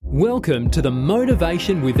Welcome to the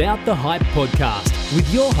Motivation Without the Hype podcast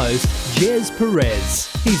with your host, Jez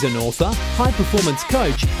Perez. He's an author, high-performance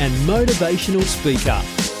coach, and motivational speaker.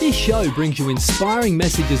 This show brings you inspiring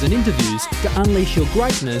messages and interviews to unleash your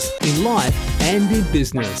greatness in life and in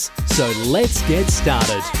business. So let's get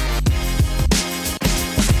started.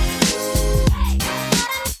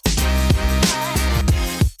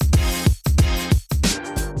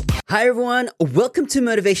 Hi everyone, welcome to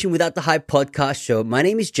Motivation Without the Hype podcast show. My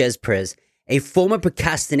name is Jez Perez, a former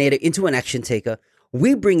procrastinator into an action taker.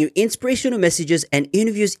 We bring you inspirational messages and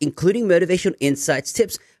interviews including motivational insights,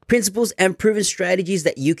 tips, principles, and proven strategies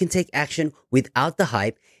that you can take action without the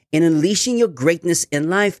hype in unleashing your greatness in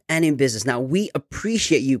life and in business. Now, we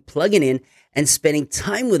appreciate you plugging in and spending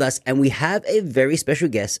time with us, and we have a very special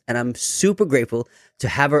guest, and I'm super grateful to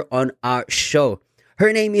have her on our show.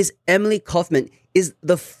 Her name is Emily Kaufman, is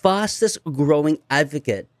the fastest growing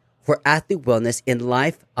advocate for athlete wellness in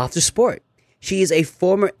life after sport. She is a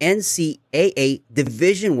former NCAA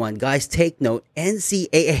Division I, guys take note,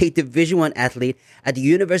 NCAA Division I athlete at the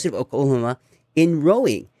University of Oklahoma in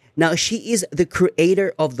rowing. Now, she is the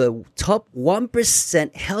creator of the top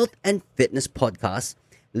 1% health and fitness podcast,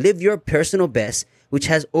 Live Your Personal Best, which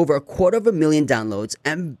has over 250,000 downloads,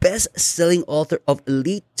 and best-selling author of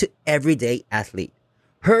Elite to Everyday Athlete.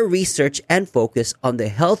 Her research and focus on the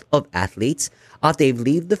health of athletes after they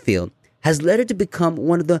leave the field has led her to become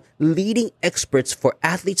one of the leading experts for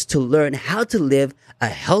athletes to learn how to live a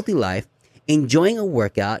healthy life, enjoying a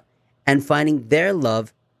workout, and finding their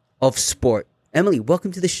love of sport. Emily,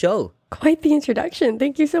 welcome to the show. Quite the introduction.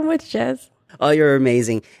 Thank you so much, Jez. Oh, you're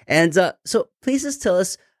amazing. And so please just tell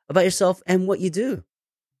us about yourself and what you do.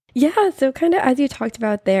 Yeah, so kind of as you talked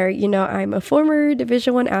about there, I'm a former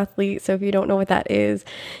Division I athlete. So if you don't know what that is,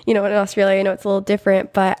 in Australia, I know it's a little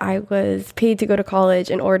different, but I was paid to go to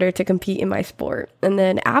college in order to compete in my sport. And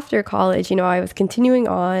then after college, I was continuing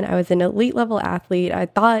on. I was an elite level athlete. I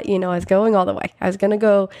thought, I was going all the way. I was going to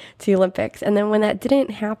go to the Olympics. And then when that didn't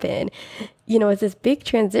happen, it's this big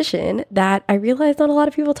transition that I realized not a lot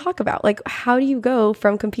of people talk about. Like, how do you go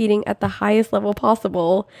from competing at the highest level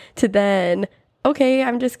possible to then, okay,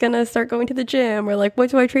 I'm just going to start going to the gym, or like, what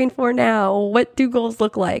do I train for now? What do goals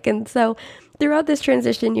look like? And so throughout this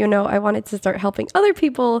transition, I wanted to start helping other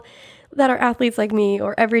people that are athletes like me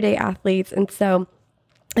or everyday athletes. And so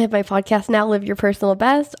I have my podcast now, Live Your Personal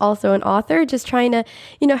Best, also an author, just trying to,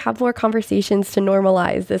 have more conversations to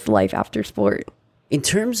normalize this life after sport. In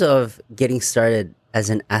terms of getting started as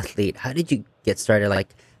an athlete, how did you get started?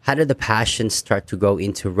 Like, how did the passion start to go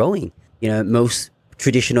into rowing? Most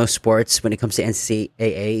traditional sports, when it comes to NCAA,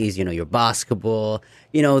 is, your basketball,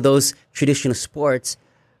 those traditional sports.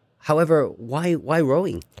 However, why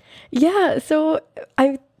rowing? Yeah, so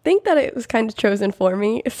I think that it was kind of chosen for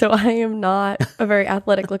me. So I am not a very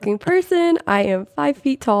athletic looking person. I am 5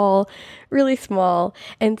 feet tall, really small.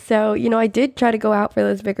 And so, I did try to go out for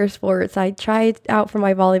those bigger sports. I tried out for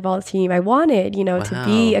my volleyball team. I wanted, to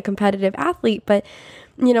be a competitive athlete, but,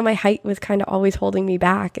 my height was kind of always holding me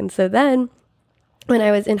back. And so then when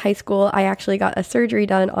I was in high school, I actually got a surgery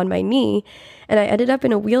done on my knee, and I ended up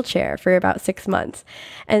in a wheelchair for about 6 months.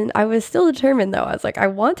 And I was still determined, though. I was like, I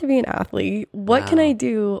want to be an athlete. What can I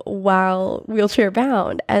do while wheelchair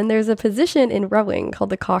bound? And there's a position in rowing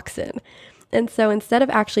called the coxswain. And so instead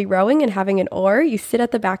of actually rowing and having an oar, you sit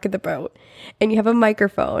at the back of the boat and you have a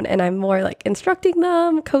microphone, and I'm more like instructing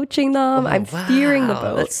them, coaching them. I'm steering the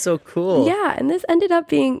boat. That's so cool. Yeah. And this ended up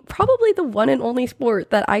being probably the one and only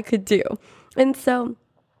sport that I could do. And so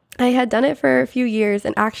I had done it for a few years,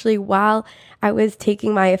 and actually while I was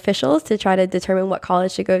taking my officials to try to determine what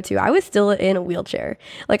college to go to, I was still in a wheelchair.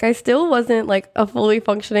 Like, I still wasn't like a fully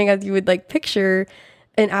functioning, as you would like picture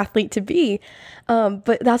an athlete to be.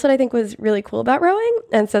 But that's what I think was really cool about rowing.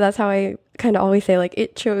 And so that's how I kind of always say, like,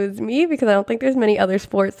 it chose me, because I don't think there's many other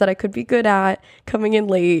sports that I could be good at, coming in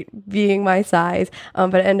late, being my size,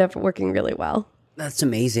 but it ended up working really well. That's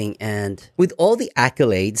amazing. And with all the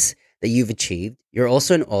accolades that you've achieved, you're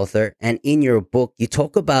also an author, and in your book, you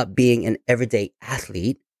talk about being an everyday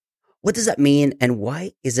athlete. What does that mean, and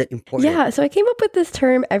why is it important? Yeah, so I came up with this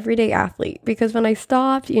term, everyday athlete, because when I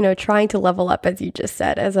stopped, trying to level up, as you just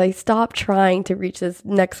said, as I stopped trying to reach this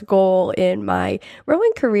next goal in my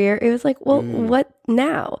rowing career, it was like, well, what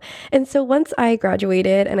now? And so once I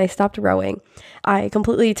graduated and I stopped rowing, I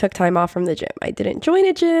completely took time off from the gym. I didn't join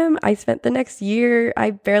a gym. I spent the next year,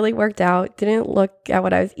 I barely worked out, didn't look at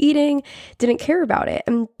what I was eating, didn't care about it.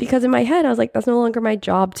 And because in my head, I was like, that's no longer my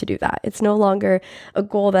job to do that. It's no longer a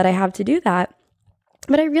goal that I have to do that.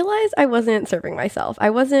 But I realized I wasn't serving myself. I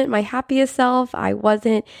wasn't my happiest self. I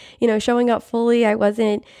wasn't, showing up fully. I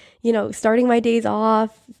wasn't, starting my days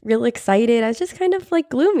off, real excited. I was just kind of like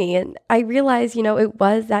gloomy. And I realized, it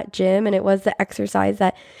was that gym and it was the exercise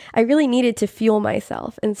that I really needed to fuel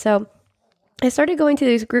myself. And so I started going to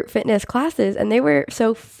these group fitness classes and they were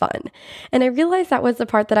so fun. And I realized that was the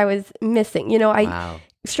part that I was missing. I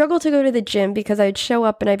struggled to go to the gym because I'd show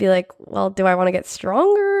up and I'd be like, well, do I want to get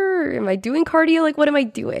stronger? Am I doing cardio? Like, what am I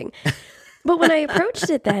doing? But when I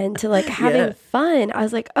approached it then to like having fun, I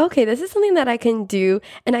was like, okay, this is something that I can do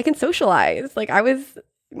and I can socialize. Like I was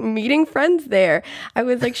meeting friends there. I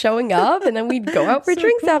was like showing up and then we'd go out for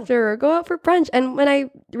drinks after or go out for brunch. And when I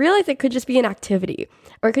realized it could just be an activity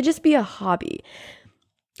or it could just be a hobby,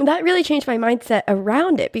 that really changed my mindset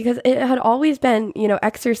around it because it had always been,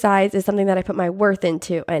 exercise is something that I put my worth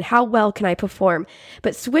into and how well can I perform.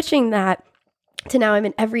 But switching that to now I'm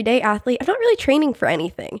an everyday athlete. I'm not really training for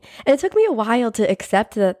anything. And it took me a while to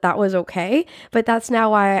accept that that was okay. But that's now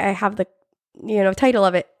why I have the, title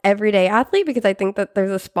of it, everyday athlete, because I think that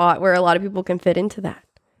there's a spot where a lot of people can fit into that.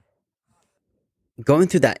 Going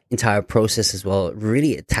through that entire process as well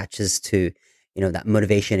really attaches to, that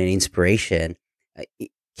motivation and inspiration.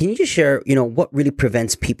 Can you just share, what really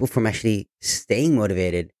prevents people from actually staying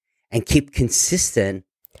motivated and keep consistent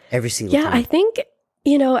every single time? Yeah, I think,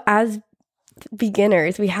 as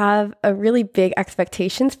beginners, we have a really big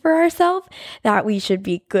expectations for ourselves that we should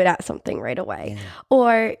be good at something right away. Yeah.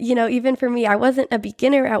 Or, even for me, I wasn't a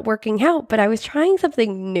beginner at working out, but I was trying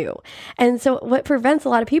something new. And so what prevents a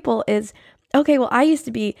lot of people is, okay, well, I used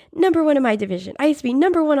to be number one in my division. I used to be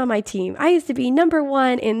number one on my team. I used to be number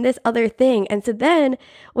one in this other thing. And so then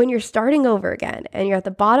when you're starting over again and you're at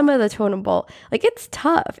the bottom of the totem pole, like it's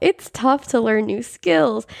tough. It's tough to learn new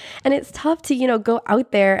skills. And it's tough to, go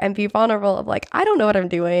out there and be vulnerable of like, I don't know what I'm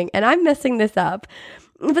doing and I'm messing this up.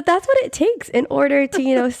 But that's what it takes in order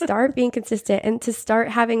to, start being consistent and to start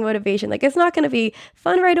having motivation. Like it's not going to be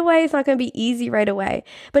fun right away. It's not going to be easy right away.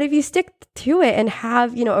 But if you stick to it and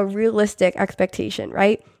have, a realistic expectation,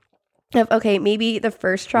 right? Of, okay, maybe the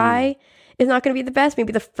first try is not going to be the best.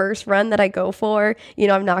 Maybe the first run that I go for,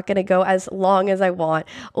 I'm not going to go as long as I want,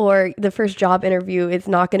 or the first job interview is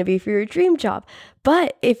not going to be for your dream job.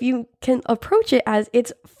 But if you can approach it as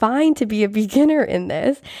it's fine to be a beginner in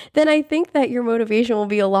this, then I think that your motivation will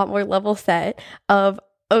be a lot more level set of,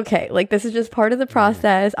 okay, like this is just part of the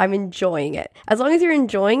process. I'm enjoying it. As long as you're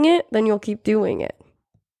enjoying it, then you'll keep doing it.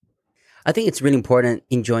 I think it's really important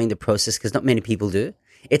enjoying the process because not many people do.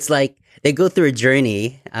 It's like they go through a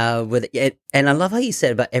journey with it. And I love how you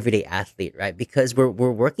said about everyday athlete, right? Because we're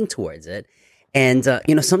working towards it. And,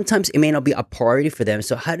 sometimes it may not be a priority for them.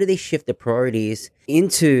 So how do they shift the priorities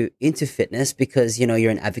into fitness? Because,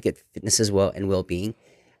 you're an advocate for fitness as well and well-being.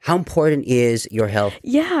 How important is your health?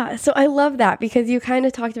 Yeah, so I love that because you kind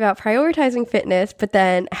of talked about prioritizing fitness, but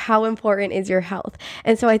then how important is your health?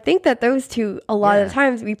 And so I think that those two, a lot of the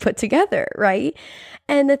times we put together, right?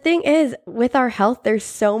 And the thing is, with our health, there's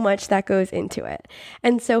so much that goes into it.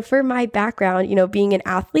 And so for my background, being an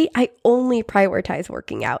athlete, I only prioritize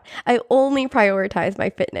working out. I only prioritize my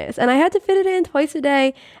fitness. And I had to fit it in twice a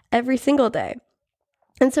day, every single day.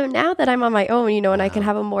 And so now that I'm on my own, and I can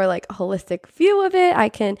have a more like holistic view of it, I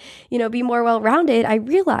can, be more well-rounded, I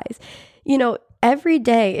realize, every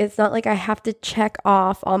day it's not like I have to check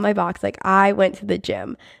off on my box, like I went to the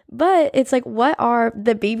gym, but it's like, what are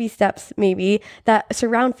the baby steps maybe that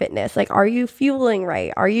surround fitness? Like, are you fueling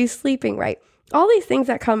right? Are you sleeping right? All these things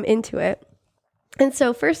that come into it. And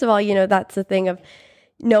so first of all, that's the thing of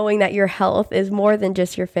knowing that your health is more than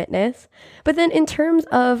just your fitness. But then in terms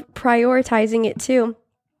of prioritizing it too,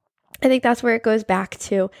 I think that's where it goes back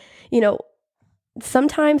to,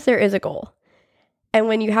 sometimes there is a goal. And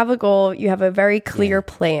when you have a goal, you have a very clear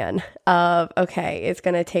plan of, okay, it's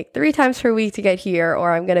going to take 3 times per week to get here,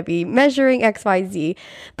 or I'm going to be measuring X, Y, Z.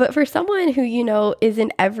 But for someone who, is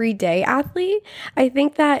an everyday athlete, I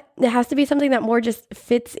think that it has to be something that more just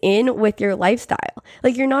fits in with your lifestyle.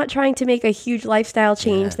 Like you're not trying to make a huge lifestyle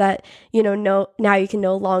change that, now you can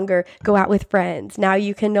no longer go out with friends. Now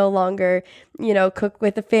you can no longer, cook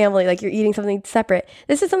with the family, like you're eating something separate.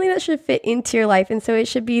 This is something that should fit into your life. And so it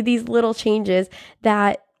should be these little changes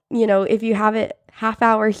that, if you have it half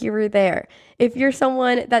hour here or there, if you're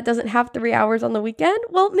someone that doesn't have 3 hours on the weekend,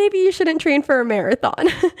 well, maybe you shouldn't train for a marathon,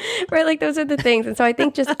 right? Like those are the things. And so I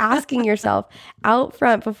think just asking yourself out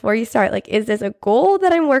front before you start, like, is this a goal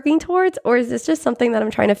that I'm working towards, or is this just something that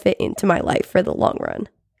I'm trying to fit into my life for the long run?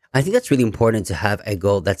 I think that's really important to have a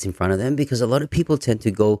goal that's in front of them because a lot of people tend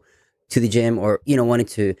to go to the gym or, wanting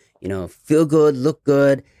to, feel good, look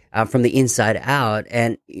good from the inside out.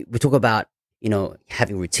 And we talk about,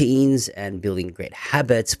 having routines and building great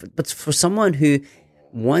habits. But for someone who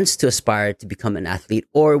wants to aspire to become an athlete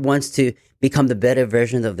or wants to become the better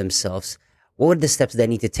version of themselves, what are the steps they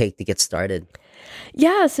need to take to get started?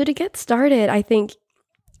 Yeah, so to get started, I think,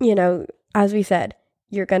 as we said,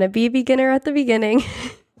 you're going to be a beginner at the beginning.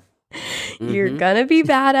 You're going to be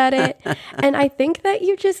bad at it. And I think that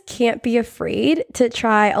you just can't be afraid to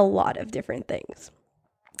try a lot of different things.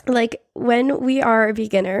 Like when we are a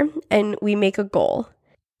beginner and we make a goal,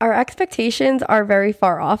 our expectations are very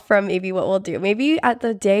far off from maybe what we'll do. Maybe at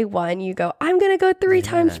the day one, you go, I'm going to go 3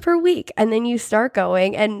 times per week. And then you start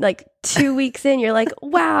going and like 2 weeks in, you're like,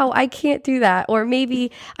 wow, I can't do that. Or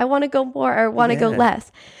maybe I want to go more or want to go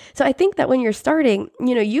less. So I think that when you're starting,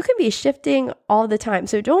 you can be shifting all the time.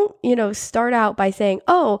 So don't, start out by saying,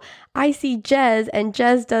 oh, I see Jez and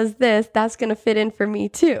Jez does this. That's going to fit in for me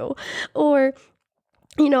too. Or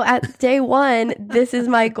at day one, this is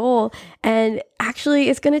my goal. And actually,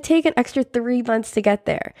 it's going to take an extra 3 months to get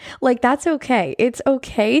there. Like, that's okay. It's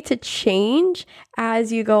okay to change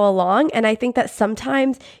as you go along. And I think that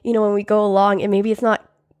sometimes, when we go along and maybe it's not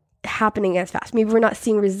happening as fast, maybe we're not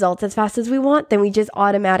seeing results as fast as we want, then we just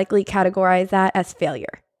automatically categorize that as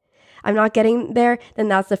failure. I'm not getting there, then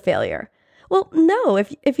that's a failure. Well, no,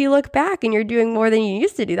 if you look back and you're doing more than you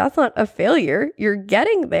used to do, that's not a failure. You're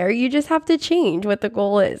getting there. You just have to change what the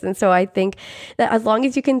goal is. And so I think that as long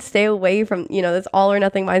as you can stay away from, this all or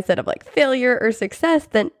nothing mindset of like failure or success,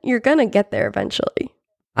 then you're going to get there eventually.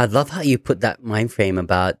 I love how you put that mind frame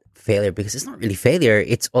about failure, because it's not really failure.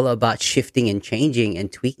 It's all about shifting and changing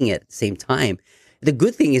and tweaking it at the same time. The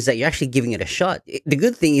good thing is that you're actually giving it a shot. The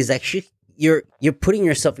good thing is actually you're putting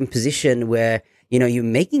yourself in position where you're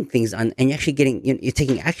making things and you're actually you're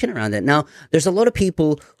taking action around it. Now, there's a lot of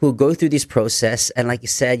people who go through this process and like you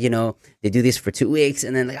said, they do this for 2 weeks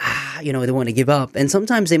and then they want to give up. And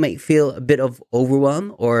sometimes they might feel a bit of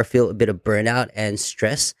overwhelm or feel a bit of burnout and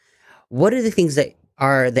stress. What are the things that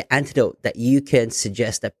are the antidote that you can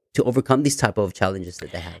suggest that to overcome these type of challenges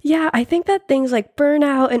that they have? Yeah, I think that things like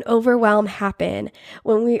burnout and overwhelm happen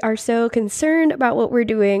when we are so concerned about what we're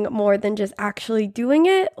doing more than just actually doing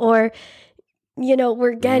it, or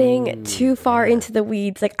we're getting too far into the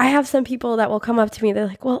weeds. Like I have some people that will come up to me, they're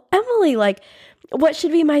like, well, Emily, like what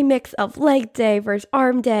should be my mix of leg day versus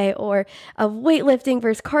arm day, or of weightlifting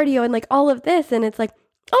versus cardio and like all of this? And it's like,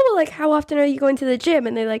 oh, well, like how often are you going to the gym?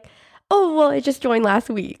 And they're like, oh, well, I just joined last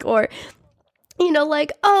week. Or,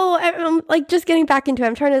 like, oh, I'm like just getting back into it.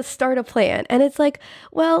 I'm trying to start a plan. And it's like,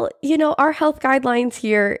 well, our health guidelines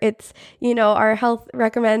here, it's, our health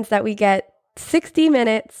recommends that we get 60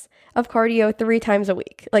 minutes of cardio 3 times a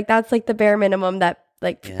week. Like that's like the bare minimum that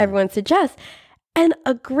everyone suggests. And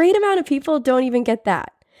a great amount of people don't even get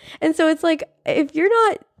that. And so it's like, if you're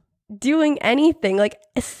not doing anything, like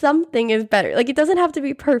something is better. Like it doesn't have to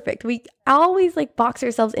be perfect. We always like box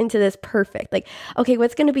ourselves into this perfect, like, okay,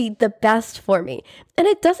 what's going to be the best for me? And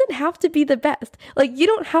it doesn't have to be the best. Like you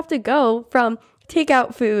don't have to go from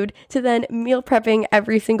takeout food to then meal prepping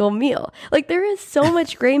every single meal. Like there is so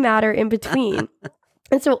much gray matter in between.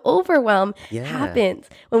 And so overwhelm happens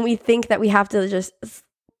when we think that we have to just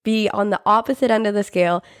be on the opposite end of the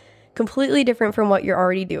scale, completely different from what you're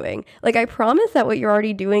already doing. Like I promise that what you're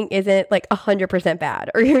already doing isn't like 100%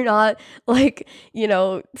 bad, or you're not like,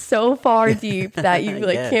 so far deep that you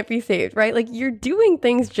like can't be saved, right? Like you're doing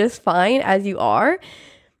things just fine as you are.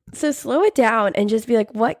 So slow it down and just be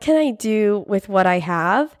like, what can I do with what I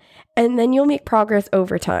have? And then you'll make progress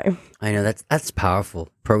over time. I know that's powerful.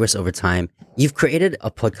 Progress over time. You've created a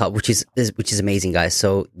podcast, which is amazing, guys.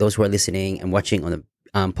 So those who are listening and watching on the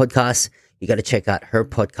podcast, you got to check out her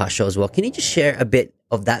podcast show as well. Can you just share a bit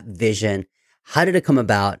of that vision? How did it come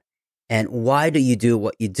about? And why do you do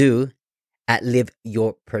what you do at Live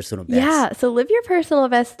Your Personal Best? Yeah. So Live Your Personal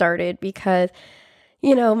Best started because,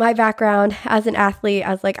 my background as an athlete, I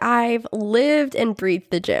was like, I've lived and breathed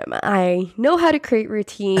the gym. I know how to create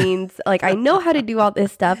routines. Like I know how to do all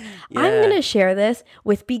this stuff. Yeah. I'm going to share this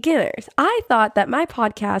with beginners. I thought that my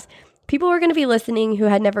podcast, people were going to be listening who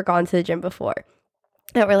had never gone to the gym before.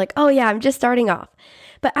 That were like, oh yeah, I'm just starting off.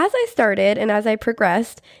 But as I started and as I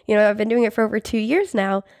progressed, I've been doing it for over 2 years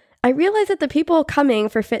now, I realized that the people coming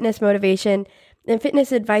for fitness motivation and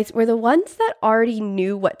fitness advice were the ones that already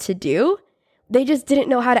knew what to do. They just didn't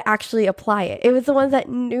know how to actually apply it. It was the ones that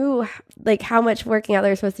knew like how much working out they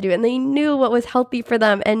were supposed to do, and they knew what was healthy for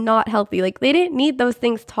them and not healthy. Like they didn't need those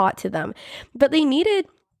things taught to them, but they needed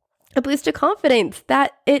a boost of confidence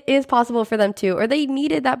that it is possible for them too, or they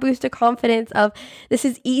needed that boost of confidence of this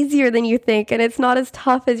is easier than you think and it's not as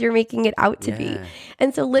tough as you're making it out to be.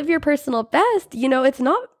 And so Live Your Personal Best, it's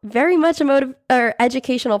not very much a or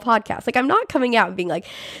educational podcast. Like I'm not coming out and being like,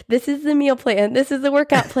 this is the meal plan, this is the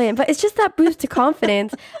workout plan, but it's just that boost of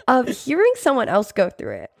confidence of hearing someone else go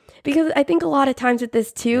through it. Because I think a lot of times with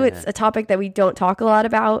this too, it's a topic that we don't talk a lot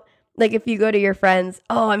about. Like if you go to your friends,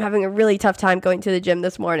 oh, I'm having a really tough time going to the gym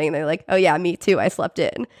this morning. And they're like, oh yeah, me too. I slept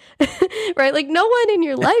in, right? Like no one in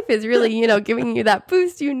your life is really, giving you that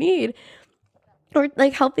boost you need or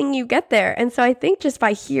like helping you get there. And so I think just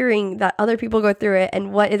by hearing that other people go through it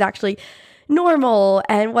and what is actually normal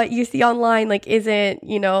and what you see online, like isn't,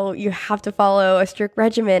 you have to follow a strict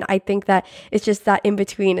regimen. I think that it's just that in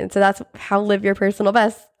between. And so that's how Live Your Personal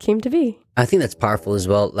Best came to be. I think that's powerful as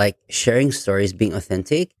well. Like sharing stories, being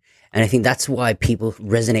authentic. And I think that's why people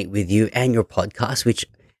resonate with you and your podcast, which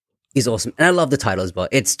is awesome. And I love the title as well.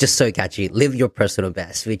 It's just so catchy. Live Your Personal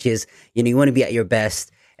Best, which is, you want to be at your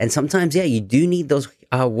best. And sometimes, you do need those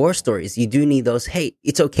war stories. You do need those, hey,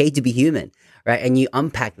 it's okay to be human, right? And you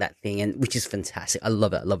unpack that thing, and which is fantastic. I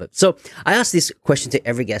love it. I love it. So I ask this question to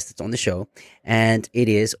every guest that's on the show. And it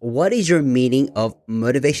is, what is your meaning of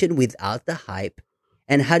motivation without the hype?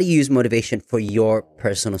 And how do you use motivation for your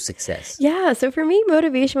personal success? Yeah. So for me,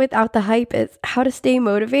 motivation without the hype is how to stay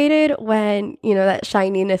motivated when, that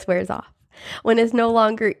shininess wears off. When it's no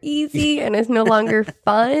longer easy and it's no longer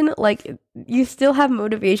fun, like you still have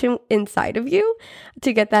motivation inside of you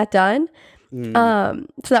to get that done. So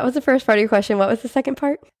that was the first part of your question. What was the second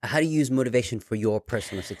part? How do you use motivation for your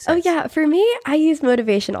personal success? Oh yeah, for me, I use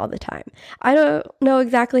motivation all the time. I don't know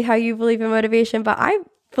exactly how you believe in motivation, but I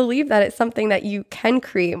believe that it's something that you can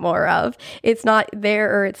create more of. It's not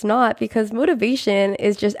there or it's not, because motivation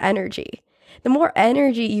is just energy. The more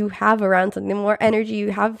energy you have around something, the more energy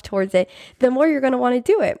you have towards it, the more you're going to want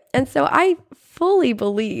to do it. And so I fully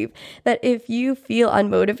believe that if you feel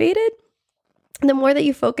unmotivated, the more that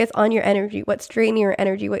you focus on your energy, what's draining your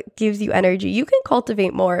energy, what gives you energy, you can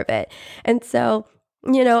cultivate more of it. And so,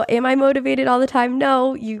 am I motivated all the time?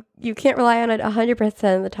 No, you can't rely on it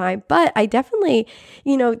 100% of the time, but I definitely,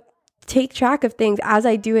 take track of things as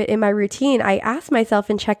I do it in my routine. I ask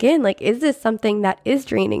myself and check in, like, is this something that is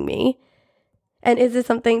draining me? And is this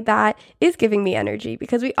something that is giving me energy?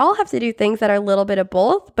 Because we all have to do things that are a little bit of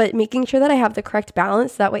both, but making sure that I have the correct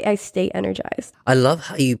balance. So that way I stay energized. I love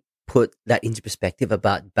how you put that into perspective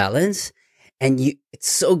about balance. And it's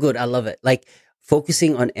so good. I love it. Like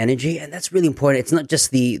focusing on energy. And that's really important. It's not just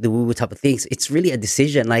the woo-woo type of things. It's really a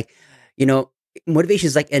decision. Like, motivation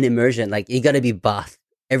is like an immersion. Like you got to be bathed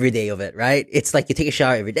every day of it, right? It's like you take a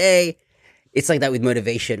shower every day. It's like that with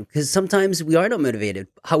motivation, because sometimes we are not motivated.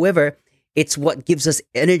 However, it's what gives us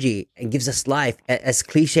energy and gives us life. As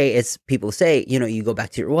cliche as people say, you go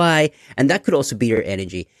back to your why, and that could also be your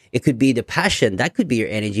energy. It could be the passion, that could be your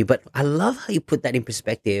energy. But I love how you put that in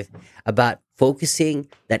perspective about focusing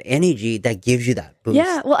that energy that gives you that boost.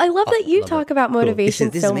 Yeah, well, I love that you talk about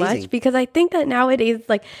motivation so much, because I think that nowadays,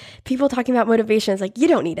 like people talking about motivation is like, you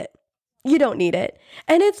don't need it. You don't need it.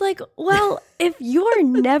 And it's like, well, if you're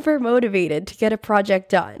never motivated to get a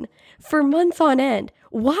project done for months on end,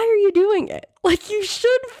 why are you doing it? Like you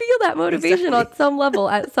should feel that motivation on some level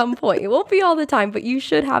at some point. It won't be all the time, but you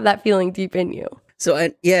should have that feeling deep in you. So,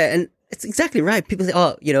 and it's exactly right. People say,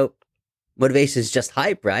 oh, motivation is just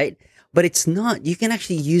hype, right? But it's not. You can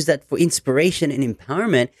actually use that for inspiration and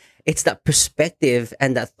empowerment. It's that perspective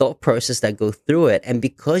and that thought process that go through it. And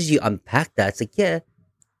because you unpack that, it's like,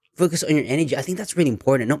 focus on your energy. I think that's really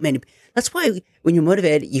important. That's why when you're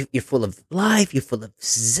motivated, you're full of life, you're full of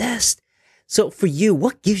zest. So for you,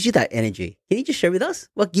 what gives you that energy? Can you just share with us?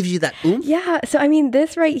 What gives you that oomph? Yeah. So, I mean,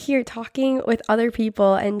 this right here, talking with other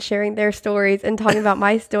people and sharing their stories and talking about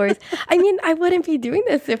my stories. I mean, I wouldn't be doing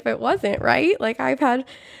this if it wasn't, right? Like I've had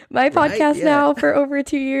my podcast now for over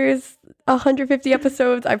 2 years, 150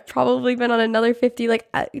 episodes. I've probably been on another 50. Like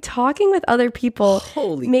talking with other people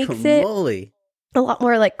makes it a lot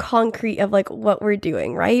more like concrete of like what we're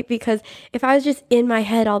doing, right? Because if I was just in my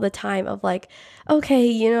head all the time of like,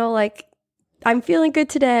 okay, like I'm feeling good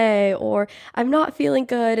today or I'm not feeling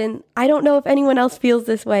good, and I don't know if anyone else feels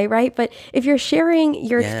this way, right? But if you're sharing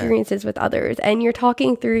your experiences with others and you're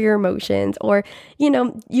talking through your emotions, or,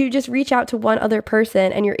 you just reach out to one other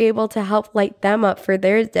person and you're able to help light them up for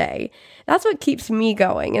their day, that's what keeps me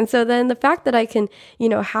going. And so then the fact that I can,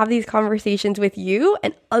 have these conversations with you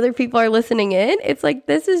and other people are listening in, it's like,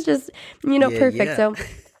 this is just, perfect. So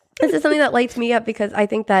this is something that lights me up, because I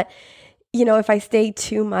think that if I stay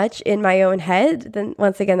too much in my own head, then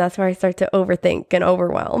once again, that's where I start to overthink and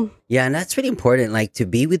overwhelm. Yeah, and that's really important, like to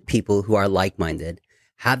be with people who are like-minded,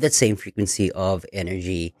 have that same frequency of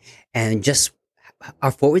energy, and just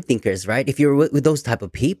are forward thinkers, right? If you're with those type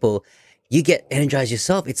of people, you get energized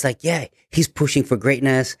yourself. It's like, yeah, he's pushing for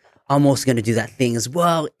greatness. I'm also going to do that thing as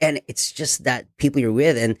well. And it's just that people you're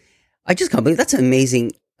with. And I just can't believe that's an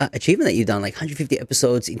amazing achievement that you've done, like 150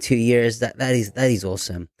 episodes in 2 years. That is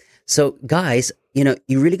awesome. So guys, you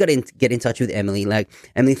really got to get in touch with Emily. Like,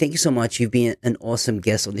 Emily, thank you so much. You've been an awesome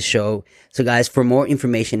guest on the show. So guys, for more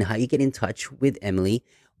information, how you get in touch with Emily,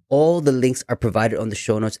 all the links are provided on the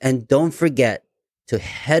show notes. And don't forget to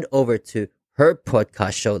head over to her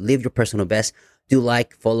podcast show, Live Your Personal Best. Do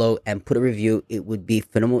like, follow, and put a review. It would be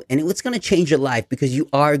phenomenal. And it's going to change your life because you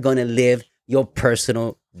are going to live your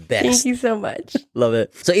personal best. Thank you so much. Love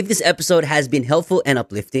it. So if this episode has been helpful and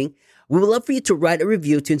uplifting, we would love for you to write a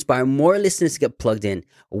review to inspire more listeners to get plugged in.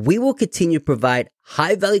 We will continue to provide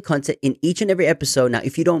high-value content in each and every episode. Now,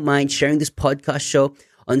 if you don't mind sharing this podcast show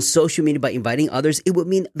on social media by inviting others, it would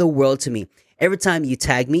mean the world to me. Every time you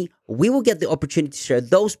tag me, we will get the opportunity to share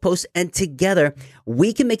those posts, and together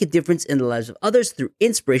we can make a difference in the lives of others through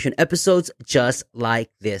inspiration episodes just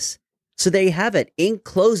like this. So there you have it. In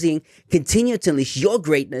closing, continue to unleash your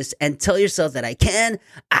greatness and tell yourself that I can,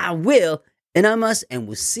 I will, and I must, and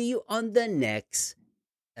we'll see you on the next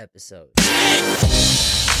episode.